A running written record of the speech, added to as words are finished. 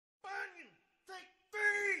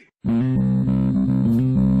Welcome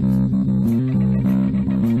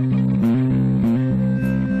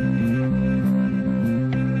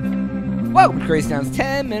to Crazy Town's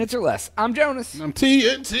 10 Minutes or Less. I'm Jonas. I'm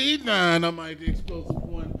TNT9. I'm the explosive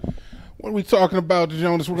one. What are we talking about,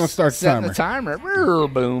 Jonas? We're going to start the timer.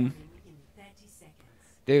 Boom.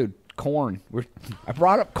 Dude, corn. I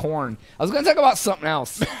brought up corn. I was going to talk about something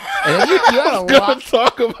else. And then you had a lot.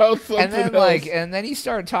 Talk about something and then, else. And then you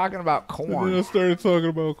started talking about corn. And then I started talking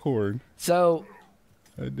about corn. So,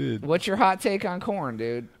 I did. What's your hot take on corn,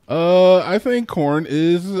 dude? I think corn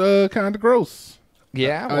is kind of gross.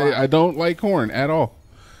 Yeah? Well, I don't like corn at all.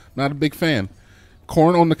 Not a big fan.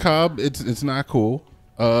 Corn on the cob, it's not cool.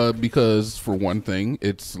 Because for one thing,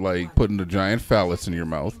 it's like putting a giant phallus in your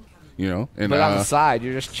mouth, you know. And but on the side,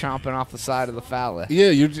 you're just chomping off the side of the phallus.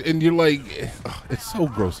 Yeah, you're like, it's so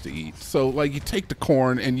gross to eat. So like, you take the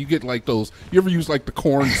corn and you get like those. You ever use like the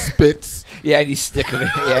corn spits? Yeah, and you stick it.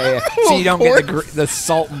 Yeah. So you don't get the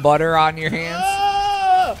salt and butter on your hands.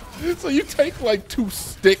 So you take like 2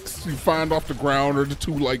 sticks you find off the ground, or the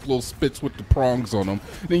 2 like little spits with the prongs on them.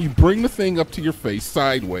 And then you bring the thing up to your face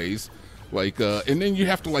sideways. Like, and then you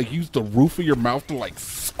have to like use the roof of your mouth to like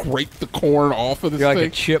scrape the corn off of this You're thing.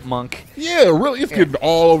 like a chipmunk. Yeah, really, it's getting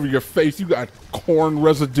all over your face. You got corn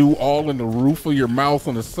residue all in the roof of your mouth,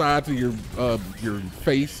 on the sides of your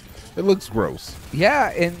face. It looks gross.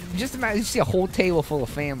 Yeah, and just imagine you see a whole table full of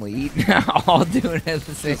family eating, all doing it at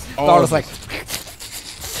the same. All Just like,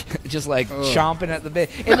 just like chomping at the bit.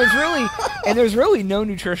 And there's really no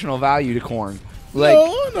nutritional value to corn. Like,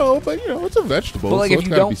 no, but you know, it's a vegetable. But like, so if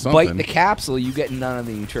you don't bite the capsule, you get none of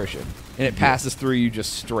the nutrition, and it passes through you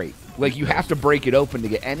just straight. Like, you have to break it open to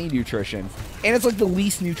get any nutrition, and it's like the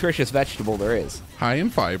least nutritious vegetable there is. High in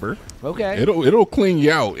fiber. Okay. It'll clean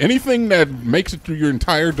you out. Anything that makes it through your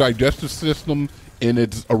entire digestive system in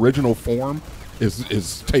its original form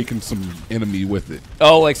is taking some enemy with it.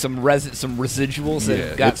 Oh, like some residuals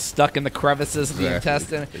that got stuck in the crevices of the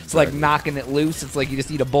intestine. It's like knocking it loose. It's like you just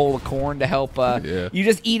eat a bowl of corn to help. You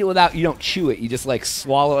just eat it you don't chew it. You just like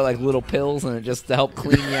swallow it like little pills, and it just to help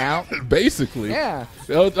clean you out. Basically, yeah.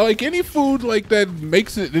 Like any food like that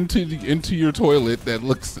makes it into your toilet that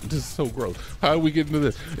looks just so gross. How do we get into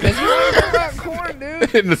this? Because you want to talk about corn,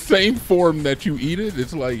 dude. In the same form that you eat it,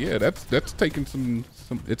 it's like that's taking some.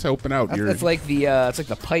 It's helping out. It's like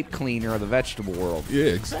the pipe cleaner of the vegetable world. Yeah,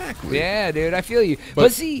 exactly. Yeah, dude, I feel you.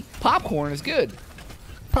 But see, popcorn is good.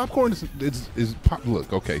 Popcorn is pop.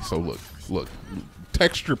 Look, okay, so look.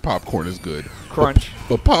 Texture popcorn is good. Crunch.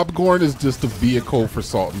 But popcorn is just a vehicle for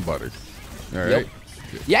salt and butter. All right.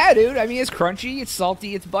 Yep. Yeah, dude. I mean, it's crunchy, it's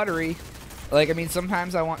salty, it's buttery. Like, I mean,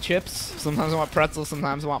 sometimes I want chips, sometimes I want pretzels,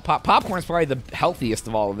 sometimes I want popcorn is probably the healthiest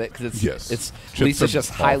of all of it because it's at least it's just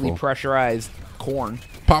highly pressurized corn.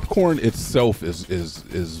 Popcorn itself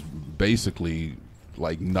is basically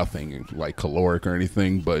like nothing like caloric or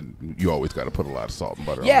anything, but you always got to put a lot of salt and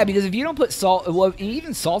butter on it. Yeah, because if you don't put salt, well,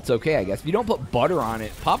 even salt's okay, I guess. If you don't put butter on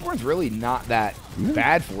it, popcorn's really not that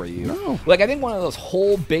bad for you. No. Like, I think one of those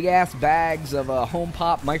whole big-ass bags of home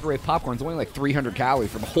pop microwave popcorn is only like 300 calories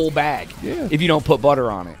from a whole bag if you don't put butter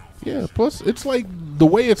on it. Yeah, plus it's like the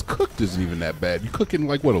way it's cooked isn't even that bad. You cook it in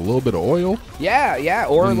like, what, a little bit of oil? Yeah,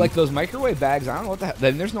 or like those microwave bags, I don't know what the hell,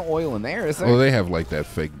 then there's no oil in there, is there? Well, they have like that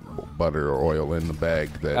fake butter or oil in the bag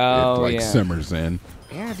that simmers in.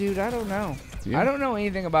 Yeah, dude, I don't know. Yeah. I don't know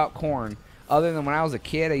anything about corn other than when I was a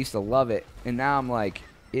kid I used to love it, and now I'm like,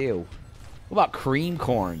 ew. What about cream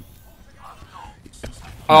corn?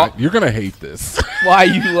 Oh, you're gonna hate this. Why,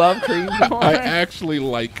 you love cream corn? I actually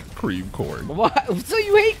like cream corn. What? So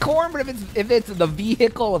you hate corn, but if it's the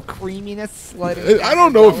vehicle of creaminess sliding down I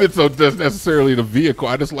don't know if it's necessarily the vehicle.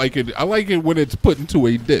 I just like it. I like it when it's put into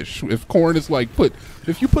a dish. If corn is like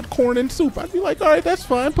if you put corn in soup, I'd be like, all right, that's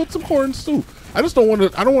fine. Put some corn in soup. I just don't want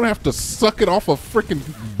to. I don't want to have to suck it off a freaking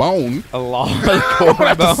bone. A lot of corn. I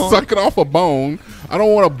have to suck it off a bone. I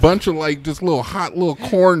don't want a bunch of like just little hot little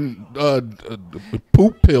corn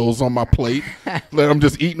poop pills on my plate that I'm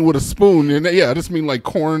just eating with a spoon. And I just mean like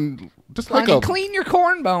corn. Just Honey, like clean your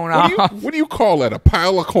corn bone off. What do you call that? A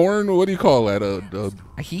pile of corn? What do you call that?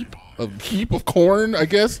 A heap? A heap of corn, I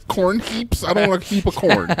guess. Corn heaps. I don't want a heap of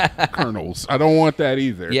corn kernels. I don't want that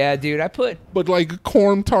either. Yeah, dude. But like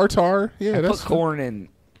corn tartare. Yeah, I put corn in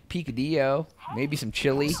picadillo. Maybe some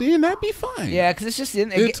chili. See, and that'd be fine. Yeah, because it's just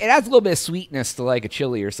it adds a little bit of sweetness to like a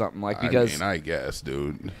chili or something because. I guess,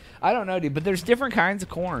 dude. I don't know, dude. But there's different kinds of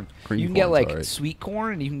corn. You can get like sweet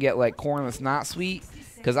corn, and you can get like corn that's not sweet.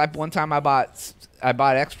 Because one time I bought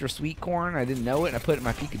extra sweet corn. I didn't know it, and I put it in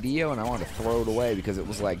my picadillo, and I wanted to throw it away because it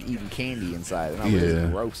was like eating candy inside, and I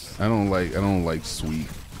was gross. I don't like sweet.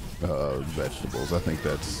 vegetables. I think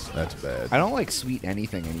that's bad. I don't like sweet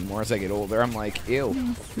anything anymore. As I get older, I'm like, ew.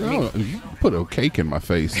 You put a cake in my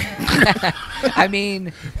face. I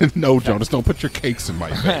mean, no, Jonas, don't put your cakes in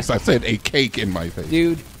my face. I said a cake in my face,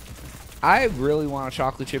 dude. I really want a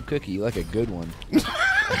chocolate chip cookie, like a good one.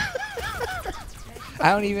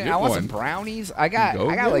 I want some brownies. I got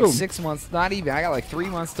like 6 months, not even. I got like 3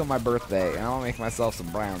 months till my birthday, and I want to make myself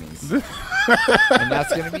some brownies. And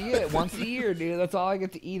that's gonna be it. Once a year, dude. That's all I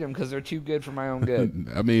get to eat them because they're too good for my own good.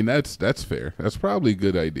 I mean, that's fair. That's probably a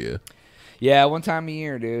good idea. Yeah, one time a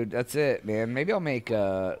year, dude. That's it, man. Maybe I'll make.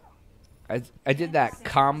 I did that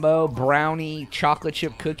combo brownie chocolate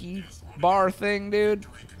chip cookie bar thing, dude.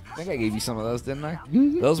 I think I gave you some of those, didn't I?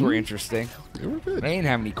 Those were interesting. They were good. They didn't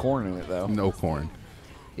have any corn in it, though. No corn.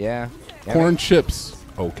 Yeah. Corn chips,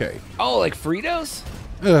 okay. Oh, like Fritos?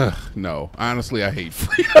 Ugh, no. Honestly, I hate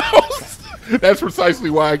Fritos. That's precisely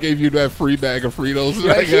why I gave you that free bag of Fritos.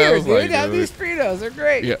 Right here, dude. Have these Fritos. They're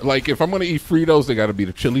great. Yeah, like if I'm going to eat Fritos, they got to be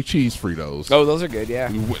the chili cheese Fritos. Oh, those are good,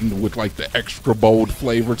 yeah. With like the extra bold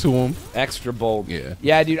flavor to them. Extra bold. Yeah.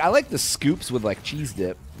 Yeah, dude. I like the scoops with like cheese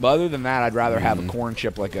dip. But other than that, I'd rather have a corn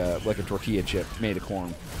chip like a tortilla chip made of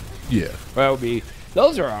corn. Yeah. That would be.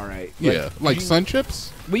 Those are all right. Yeah, like Sun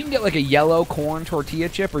Chips? We can get like a yellow corn tortilla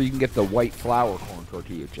chip, or you can get the white flour corn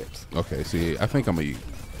tortilla chips. Okay, see, I think I'm going to eat.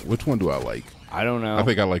 Which one do I like? I don't know. I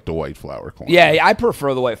think I like the white flour corn. Yeah, I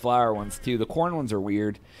prefer the white flour ones, too. The corn ones are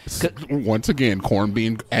weird. Once again, corn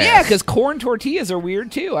being ass. Yeah, because corn tortillas are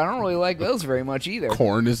weird, too. I don't really like those very much, either.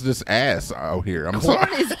 Corn is this ass out here. Corn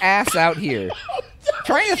is ass out here.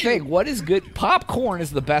 Trying to think, what is good? Popcorn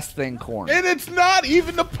is the best thing corn. And it's not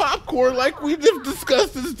even the popcorn. Like we just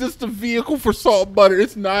discussed, it's just a vehicle for salt and butter.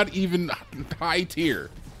 It's not even high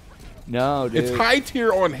tier. No, dude. It's high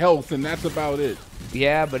tier on health, and that's about it.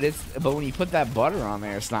 Yeah, but when you put that butter on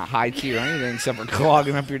there, it's not high tier or anything except for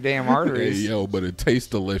clogging up your damn arteries. Hey, yo, but it tastes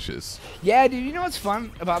delicious. Yeah, dude. You know what's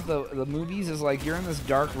fun about the movies is like you're in this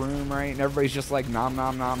dark room, right, and everybody's just like nom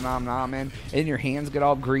nom nom nom nom, and your hands get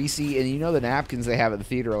all greasy, and you know the napkins they have at the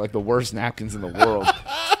theater are like the worst napkins in the world.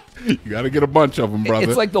 You got to get a bunch of them, brother.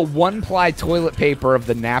 It's like the one-ply toilet paper of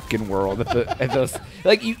the napkin world. At those,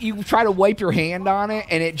 like you try to wipe your hand on it,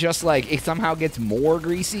 and it just like it somehow gets more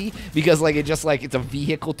greasy because like it's a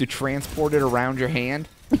vehicle to transport it around your hand.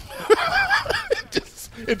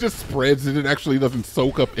 it just spreads it. It actually doesn't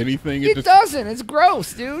soak up anything. It doesn't. It's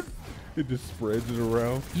gross, dude. It just spreads it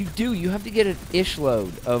around. You do. You have to get an ish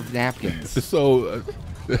load of napkins. So.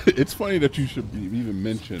 It's funny that you should even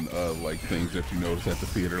mention like things that you notice at the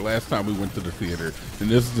theater. Last time we went to the theater, and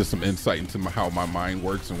this is just some insight into how my mind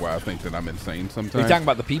works and why I think that I'm insane sometimes. Are you talking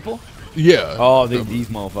about the people? Yeah. Oh, these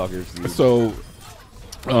motherfuckers. Dude. So,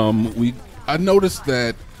 I noticed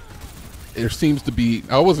that there seems to be.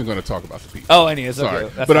 I wasn't going to talk about the people. Oh, anyways, sorry,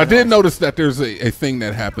 okay. But I did notice that there's a thing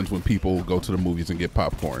that happens when people go to the movies and get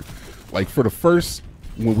popcorn. Like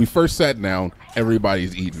when we first sat down,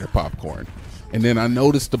 everybody's eating their popcorn. And then I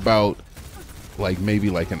noticed about maybe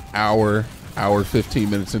an hour 15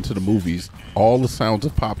 minutes into the movies, all the sounds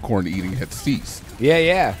of popcorn eating had ceased.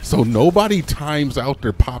 Yeah. So nobody times out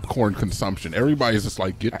their popcorn consumption. Everybody's just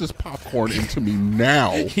like, get this popcorn into me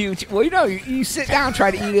now. You sit down,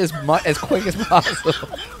 try to eat as quick as possible.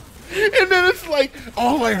 And then it's like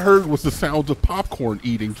all I heard was the sounds of popcorn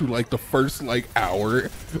eating through the first hour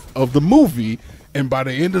of the movie, and by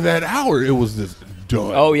the end of that hour, it was just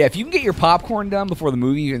done. Oh yeah, if you can get your popcorn done before the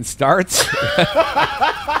movie even starts,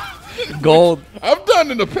 gold. I've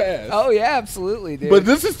done in the past. Oh yeah, absolutely, dude. But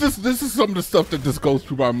this is some of the stuff that just goes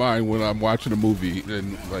through my mind when I'm watching a movie,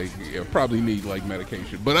 and probably need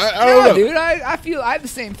medication. But I don't know, dude. I feel I have the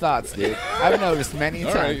same thoughts, dude. I've noticed many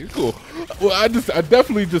times. All right, cool. Well, I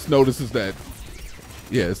definitely just notices that.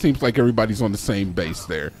 Yeah, it seems like everybody's on the same base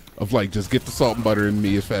there. Of just get the salt and butter in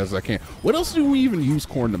me as fast as I can. What else do we even use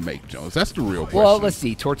corn to make, Jones? That's the real question. Well, let's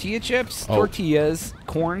see. Tortilla chips, tortillas,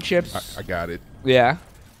 corn chips. I got it. Yeah.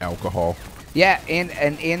 Alcohol. Yeah, and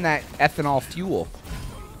in that ethanol fuel.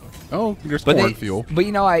 Oh, there's corn fuel. But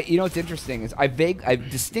you know what's interesting is I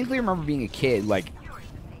distinctly remember being a kid,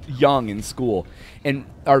 young in school, and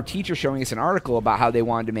our teacher showing us an article about how they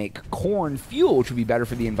wanted to make corn fuel, which would be better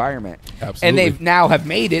for the environment. Absolutely. And they've now have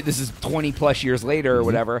made it. This is 20 plus years later or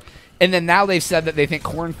whatever. And then now they've said that they think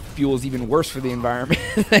corn fuel is even worse for the environment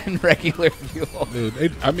than regular fuel. Dude,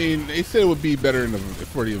 they said it would be better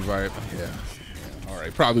for the environment. Yeah. All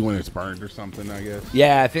right. Probably when it's burned or something, I guess.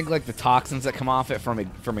 Yeah, I think the toxins that come off it from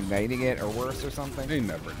igniting it are worse or something. They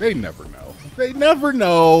never know. They never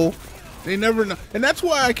know. They never know. And that's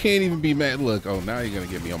why I can't even be mad. Look, now you're going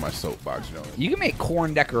to get me on my soapbox, Joe. You can make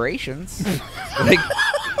corn decorations.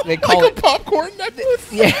 They call like a popcorn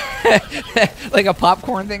necklace? Yeah, like a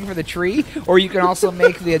popcorn thing for the tree. Or you can also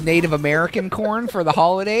make the Native American corn for the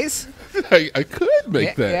holidays. I could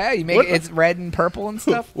make that. Yeah, you make it's red and purple and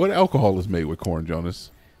stuff. What alcohol is made with corn,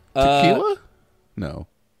 Jonas? Tequila? No.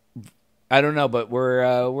 I don't know, but we're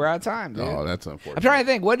out of time, dude. Oh, that's unfortunate. I'm trying to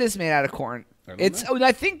think what is made out of corn.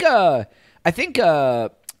 I think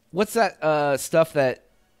what's that stuff that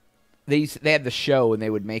they had the show and they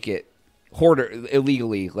would make it hoarder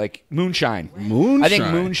illegally, like moonshine. Moonshine. I think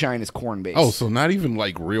moonshine is corn based. Oh, so not even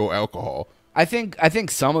like real alcohol. I think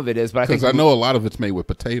some of it is, but because I know a lot of it's made with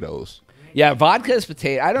potatoes. Yeah, vodka is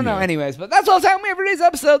potato. I don't know. Anyways, but that's all time we have for today's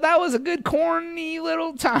episode. That was a good corny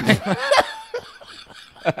little time.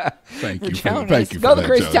 Thank you. Thank you. Go to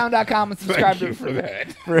crazytown.com and subscribe to for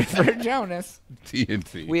that. For Jonas.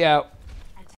 TNT. We out.